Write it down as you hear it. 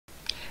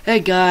Hey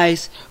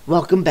guys,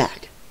 welcome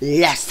back.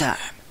 Last time,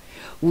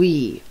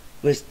 we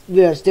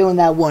are still in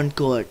that one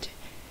court,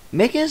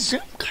 making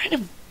some kind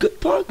of good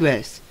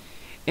progress,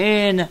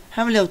 and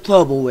having a little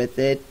trouble with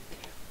it.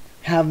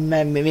 Haven't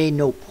made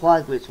no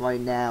progress right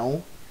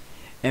now,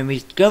 and we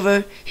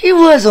discover he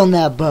was on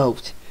that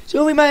boat,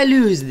 so we might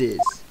lose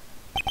this.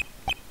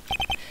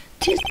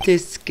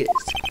 Tis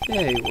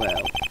very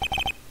well.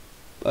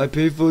 I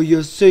pay for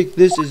your sake.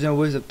 This isn't a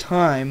waste of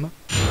time.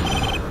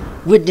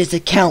 Witness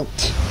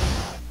account.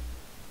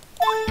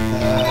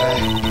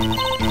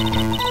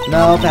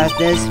 No, pass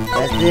this,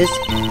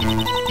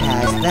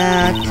 pass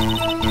that.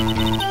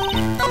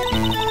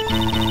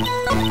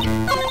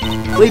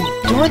 Wait,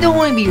 don't there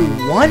only be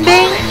one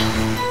bang?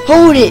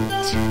 Hold it!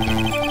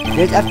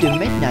 There's after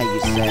midnight,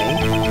 you say?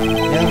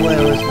 Then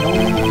where was no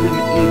one couldn't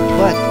eat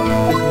but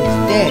Christmas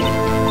Day.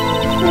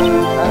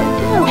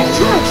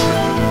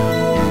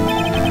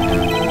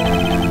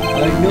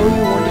 I know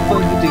you want to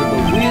find the deal,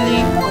 but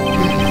really?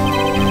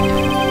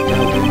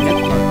 Well, the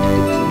next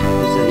contradiction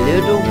is a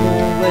little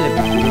more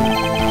relevant to you.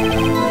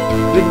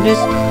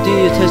 Witness to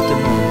your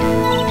testimony.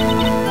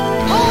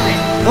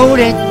 Hold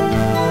it!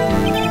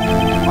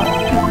 Why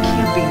are you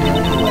camping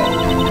nowhere?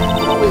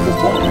 Always a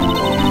time.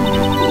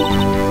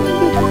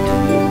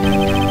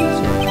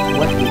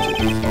 What is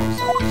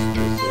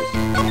it?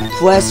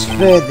 Press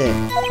further.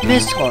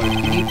 Miss Hart,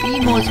 can you be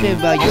more specific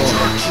about your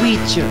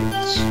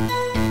research?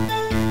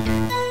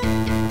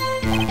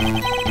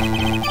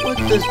 What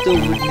does the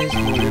witness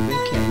motive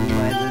and Candy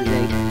Mother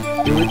Lake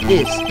do with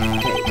this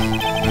case?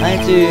 My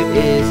answer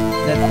is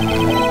nothing.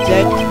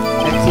 Exact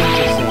seems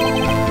to say.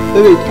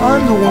 Hey,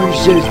 I'm the one who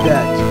says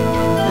that.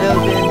 Well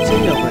then, say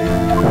it over.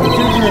 The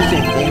judge knows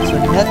saying things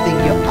for nothing,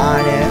 Your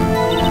Honor.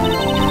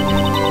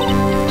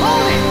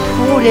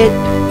 Hold it!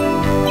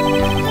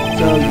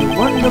 So you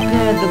weren't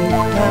looking at the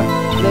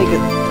leg at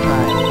the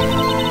time.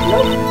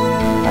 Nope.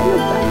 I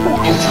looked back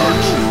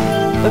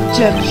at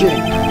objection!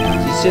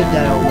 She said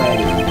that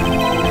already.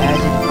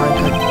 As if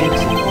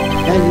contradiction.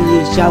 Now you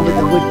need to shout with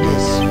the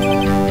witness.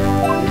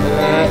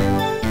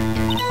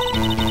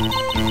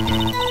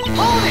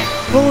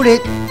 Hold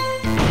it!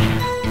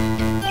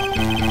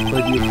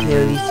 But you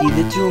clearly see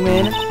the true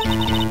man?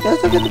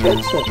 Let's look at the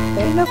picture.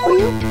 That enough for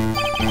you?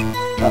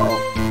 Uh-oh.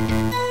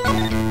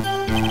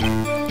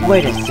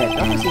 Wait a sec,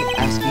 I wasn't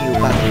asking you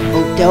about the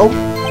photo.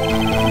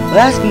 I'm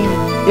asking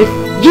if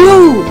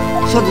you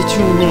saw the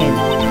true man.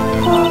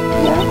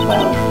 Yeah,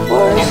 well,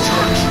 first.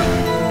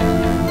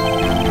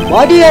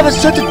 Why do you have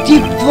such a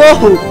deep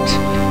throat?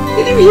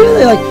 Did you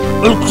really like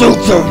a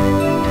filter?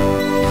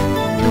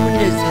 The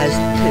witness has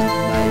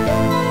testified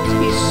to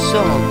be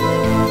so.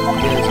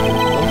 There's a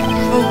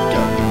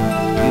photo.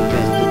 You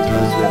best look to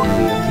us when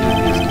we are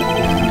previous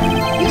conviction.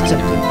 It's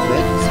something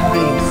quick,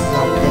 time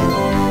something.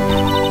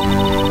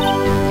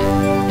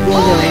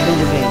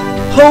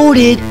 Hold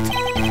it!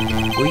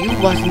 Were you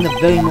watching the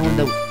very moment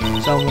that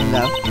someone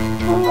left?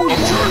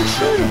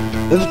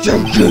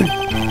 Objection!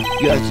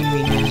 You're asking me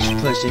this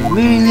question.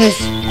 Meaningless!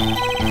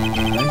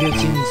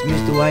 Objections,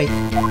 Mr. Wright.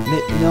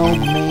 No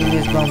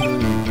meaningless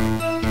bumbling.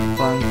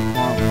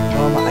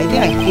 I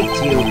think I hate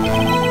you.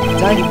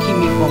 Trying to keep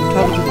me from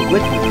talking to the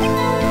witness.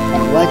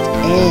 What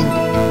end?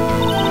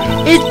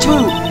 It's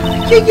true!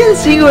 You can't get a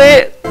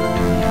cigarette!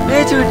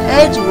 Answer it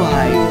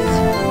edgewise.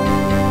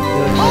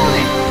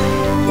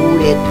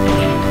 Hold it.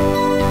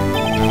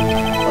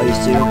 Are you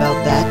sure about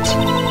that?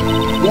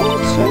 Yeah,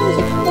 sure as a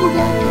cool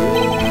guy.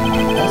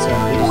 That's not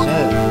pretty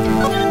sure.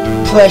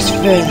 Press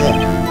further.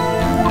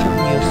 Come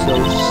here so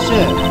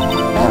sure.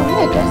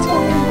 Alright, that's how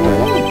I'm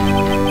going.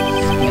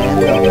 Scan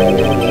the whole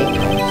leg.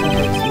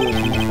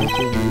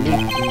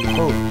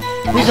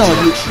 Where's all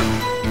you?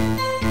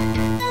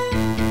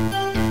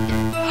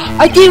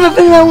 I gave a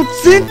very long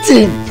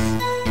sentence!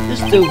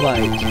 Mr.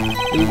 Wright,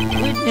 the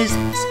witness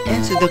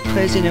answered the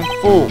question in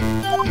full.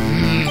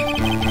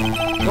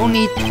 No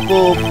need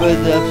for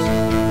further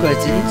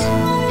questions.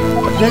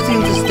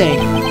 Objection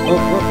sustained.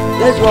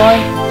 That's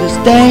right,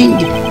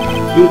 sustained.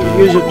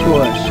 Here's your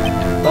course.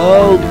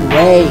 Oh,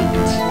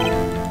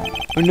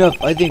 great. Enough.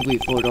 I think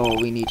we've heard all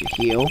we need to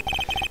hear.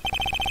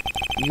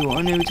 You are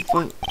unable to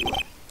find.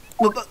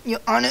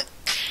 Your Honor.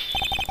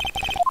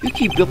 You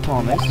keep your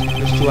promise.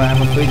 That's why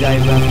I'm afraid I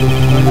have to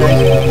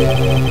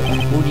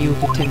when you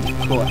attend the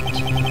court.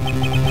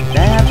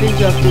 That happens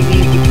you have to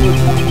leave the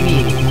court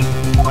meeting.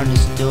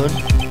 Understood?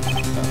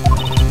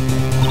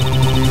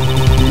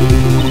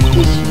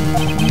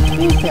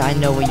 I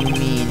know what you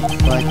mean,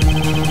 but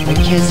I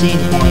can't say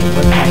anything.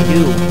 What can I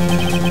do?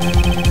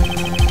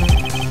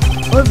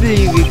 I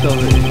believe we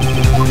covered it.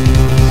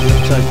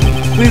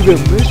 We've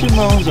been Mr.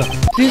 Monza.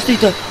 Please take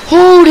the.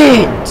 Hold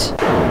it!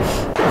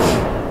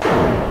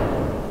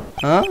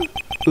 Huh?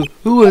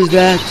 Who was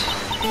that?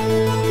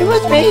 It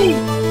was me!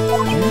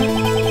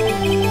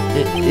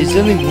 Is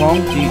something wrong?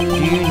 Do you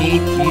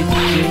need to use the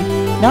drink?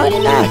 No,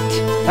 you're not.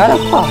 Not a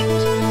heart.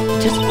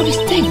 Just all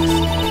these things.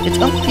 It's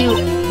unclear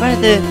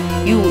whether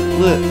you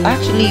were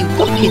actually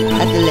looking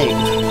at the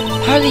legs.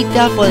 Hardly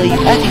doubtful that you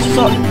actually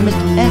saw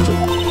Mr. Andrew.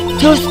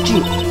 Tell us the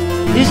truth.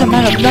 This is a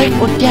matter of life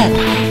or death.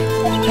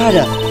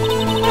 Carter,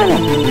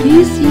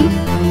 crazy,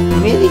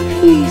 really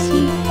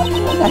crazy.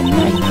 That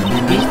night,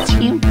 we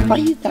see him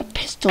fire that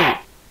pistol.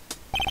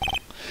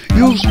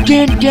 You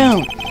stand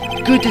down.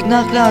 Good does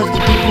not allow us to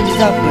defend his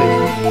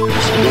outburst.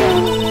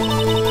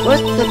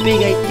 What's the big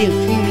idea of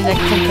treating me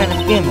like some kind of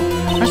animal?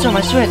 I saw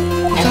my sweat.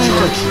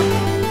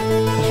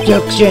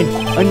 Objection!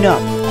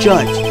 Enough!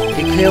 Judge!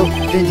 Declare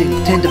defendant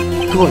intent of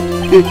court.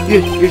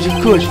 Yes, of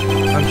course.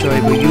 I'm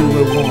sorry, but you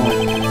were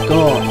warned.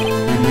 God.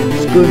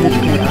 It's good enough to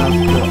get out of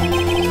court.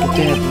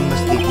 Lieutenant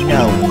must leave.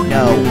 No.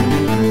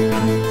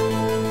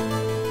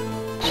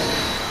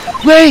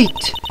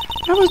 Wait!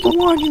 I was the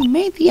one who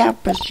made the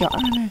outburst, Your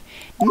Honor.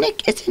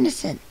 Nick is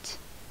innocent.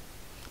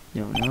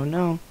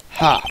 No.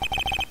 Ha!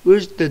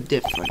 Where's the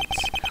difference?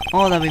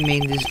 All that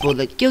remains is for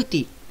the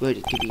guilty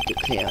verdict to be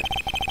declared.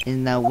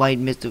 Isn't that right,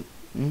 Mr.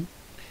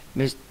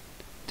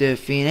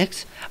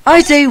 Pheonix?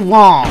 I say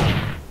wrong!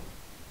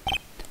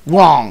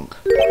 Wrong!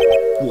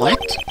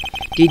 What?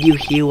 Did you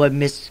hear what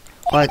Miss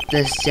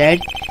Arthur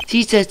said?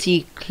 She says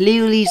he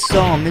clearly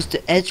saw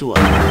Mr.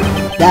 Edgeworth.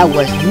 That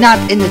was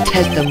not in the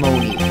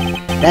testimony.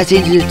 That's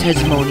into the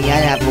testimony. I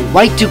have a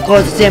right to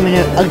cross-examine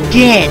her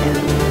again!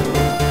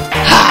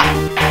 Ha!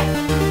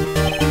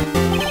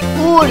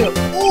 Order!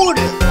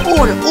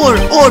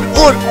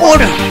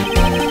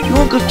 You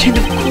won't contempt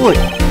of court.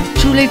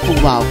 Too late for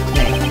wild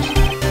claims.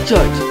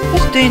 Judge,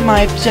 sustain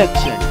my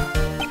objection.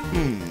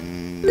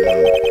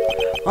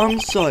 I'm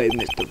sorry,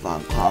 Mr.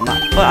 Von Palmer,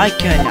 but I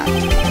cannot.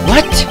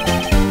 What?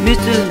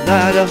 Mr.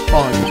 Ladder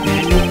Hall has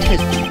made a new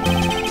testimony.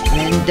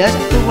 And that's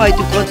the right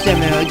to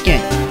cross-examine her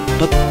again.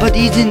 But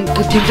he's in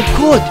contempt of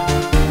court.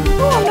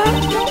 No, I'm not.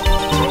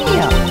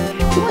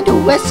 You want to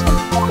arrest him?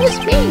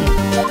 Arrest me.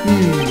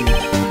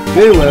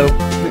 Very well.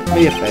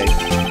 Mayor Fag,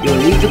 you'll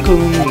leave the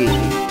courtroom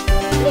immediately.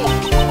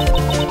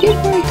 Get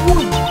very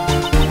good.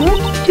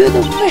 Don't do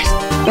the rest,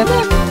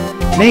 brother.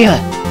 Mayor.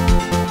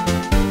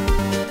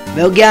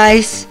 Well,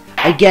 guys,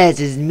 I guess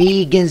it's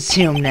me against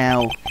him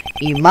now.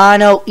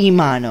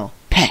 Imano.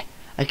 Peh,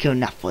 I care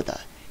not for the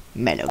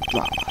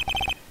melodrama.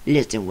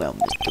 Listen well,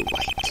 Mr.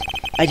 Wright.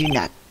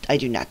 I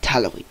do not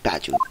tolerate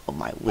badgering of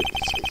my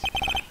witnesses.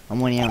 I'm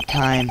running out of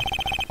time,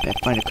 but I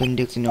find I couldn't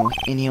do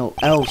anything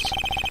else.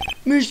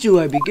 Mister,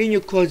 I begin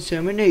your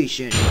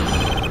cross-examination.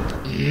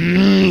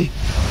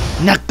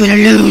 Not gonna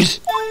lose!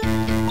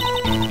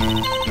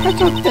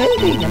 That's okay,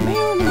 the mayor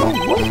on the wrong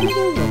voice was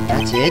over.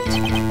 That's it?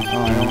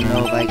 Oh, I don't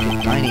know if I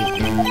can find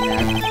anything in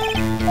that.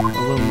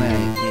 What may I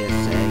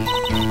say?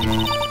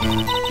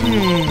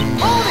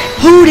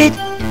 Hold it!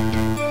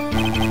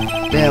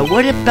 Well,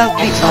 what about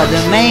the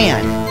other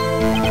man?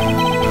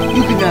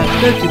 You cannot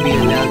expect to be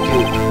allowed to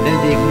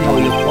ignore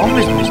your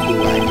promise, Mr.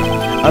 Wright.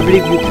 I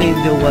believe you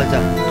claimed there was a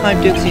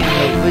contradiction in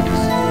the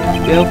witness.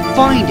 Well,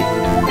 find it.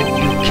 If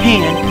you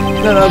can,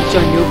 then I'll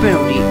sign your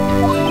penalty.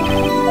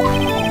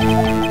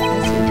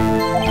 That's it.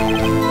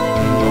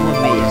 What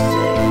may I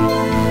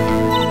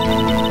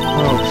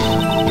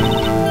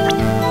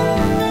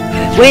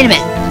say? Wait a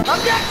minute!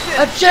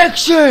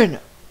 Objection!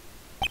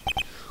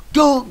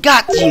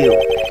 Got you!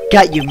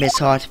 Got you, Miss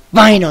Hart.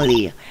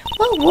 Finally!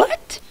 Well,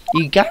 what?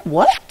 You got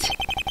what?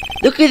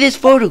 Look at this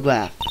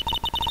photograph.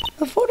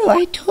 A photo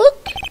I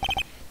took?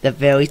 The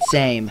very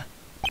same.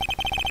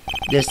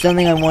 There's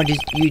something I wanted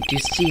you to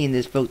see in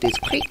this photo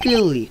quite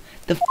clearly.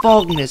 The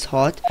fog, Miss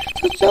Hart.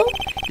 So?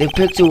 The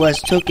picture was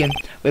taken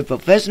with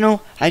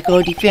professional,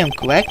 high-quality film,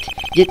 correct?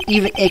 Yet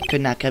even it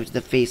could not capture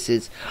the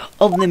faces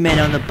of the men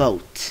on the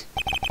boat.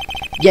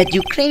 Yet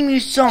you claim you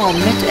saw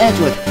Mr.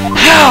 Edgeworth.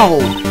 How?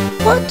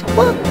 What?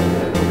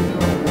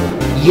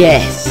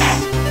 Yes.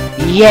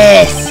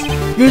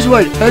 Here's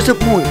what, that's the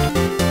point.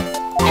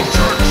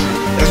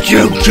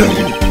 Objection!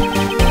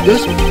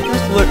 That's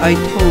what I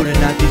told her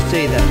not to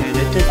say that in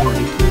the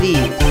testimony,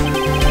 please.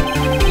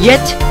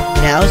 Yet,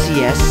 now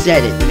she has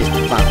said it,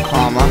 Mr. Von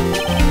Palmer.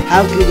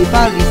 How could you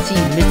probably see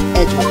Miss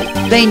Edgeworth?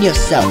 Explain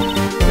yourself.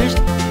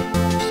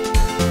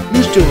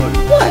 Mr.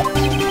 What?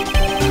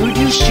 Could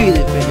you see the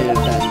defendant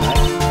of that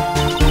night?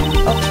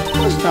 Of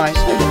course not, I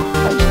said it.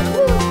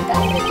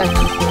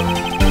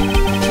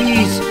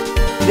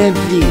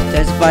 Please,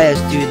 testify as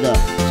to the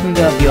truth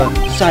of your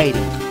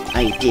sighting.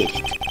 I did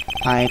it.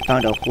 I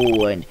found a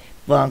hole in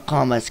Von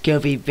Palmer's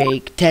carefully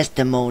vague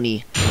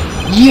testimony.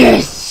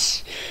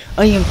 Yes!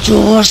 I am too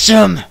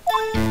awesome!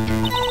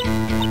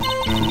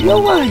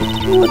 You're right,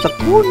 it was a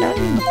cool night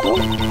in the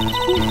boat.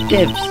 Cool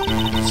tips.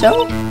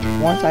 So,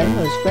 once I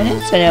was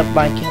finished, set up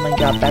my camera and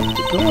got back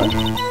to court.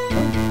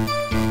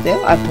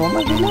 There, I pulled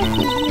my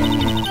binoculars.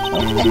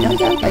 Oh, that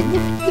knows I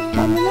looked with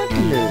my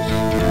binoculars.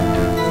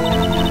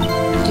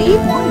 See,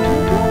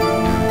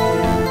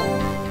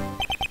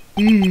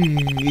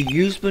 you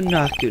used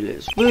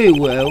binoculars. Very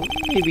well.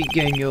 You may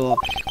begin your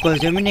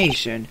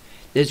cross-examination.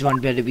 This one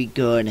better be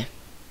good.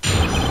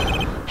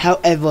 How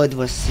Edward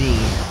was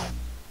seen.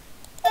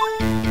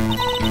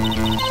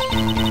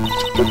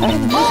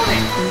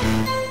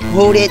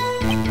 Hold it.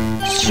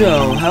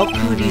 So, how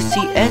could he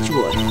see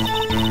Edgeworth?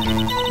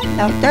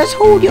 Now, just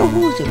hold your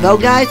horses. Well,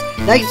 guys,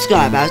 like and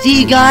subscribe. I'll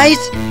see you guys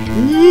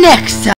next time.